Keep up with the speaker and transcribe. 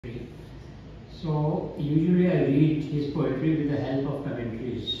So usually I read his poetry with the help of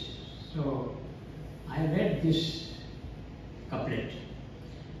commentaries. So I read this couplet,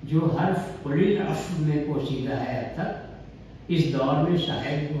 जो हर्फ उलिल अफ़ में पोशीदा है अब तक इस दौर में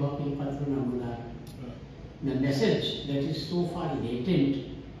शायद वो हकीकत नमूना. The message that is so far latent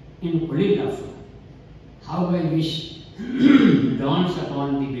in ulil of, how I wish dawns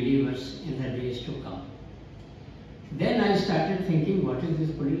upon the believers in the days to come. Then I started thinking, what is this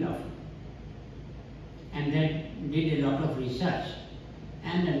ulil of? And then did a lot of research,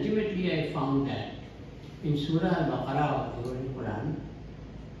 and ultimately I found that in Surah Al-Baqarah of the Holy Quran,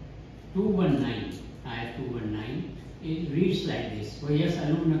 219, ayat 219, it reads like this: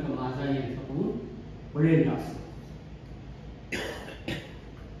 وَيَسْأَلُونَكَ مَاذَا يَنْفِقُونَ قُلِ الْعَفْوَ.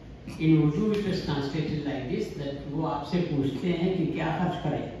 In Urdu it is translated like this, that वो आपसे पूछते हैं कि क्या खर्च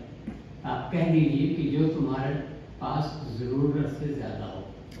करें, आप कह दीजिए कि जो तुम्हारे पास ज़रूरत से ज़्यादा हो.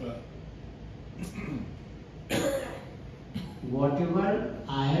 Whatever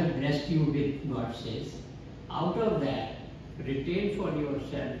I have blessed you with, God says, out of that, retain for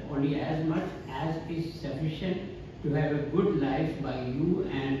yourself only as much as is sufficient to have a good life by you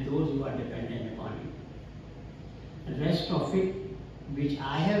and those who are dependent upon you. The rest of it, which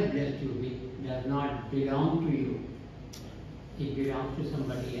I have blessed you with, does not belong to you. It belongs to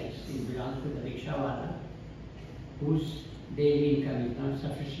somebody else. It belongs to the rickshawala, whose daily income is not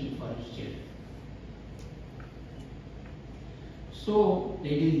sufficient for his children. So,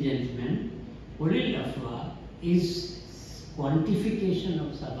 ladies and gentlemen, ulil afwa is quantification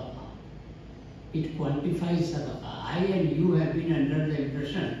of sadaqah. It quantifies sadaqah. I and you have been under the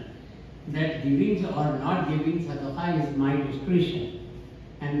impression that giving or not giving sadaqah is my discretion.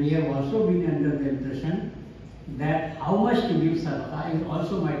 And we have also been under the impression that how much to give sadaqah is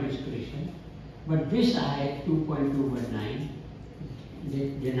also my discretion. But this ayat 2.219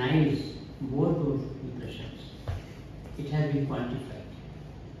 denies both those impressions. It has been quantified.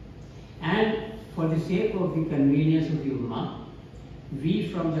 And for the sake of the convenience of the Ummah, we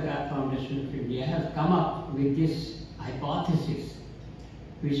from the Zakat Foundation of India have come up with this hypothesis,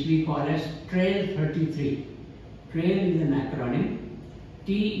 which we call as Trail 33. Trail is an acronym.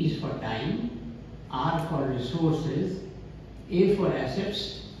 T is for time, R for resources, A for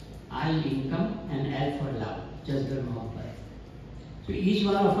assets, I income, and L for love, just the Muhammad. So each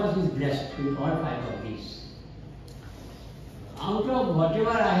one of us is blessed with all five of these. Out of whatever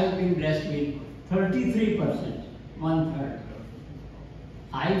I have been blessed with, 33%, one-third,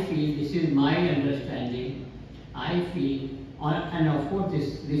 I feel, this is my understanding, I feel, and of course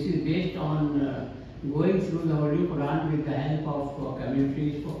this is based on going through the Holy Quran with the help of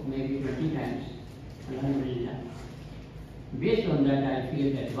commentaries for maybe 20 times. Alhamdulillah. Based on that, I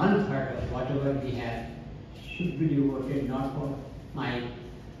feel that one-third of whatever we have should be devoted not for my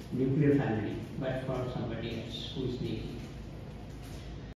nuclear family, but for some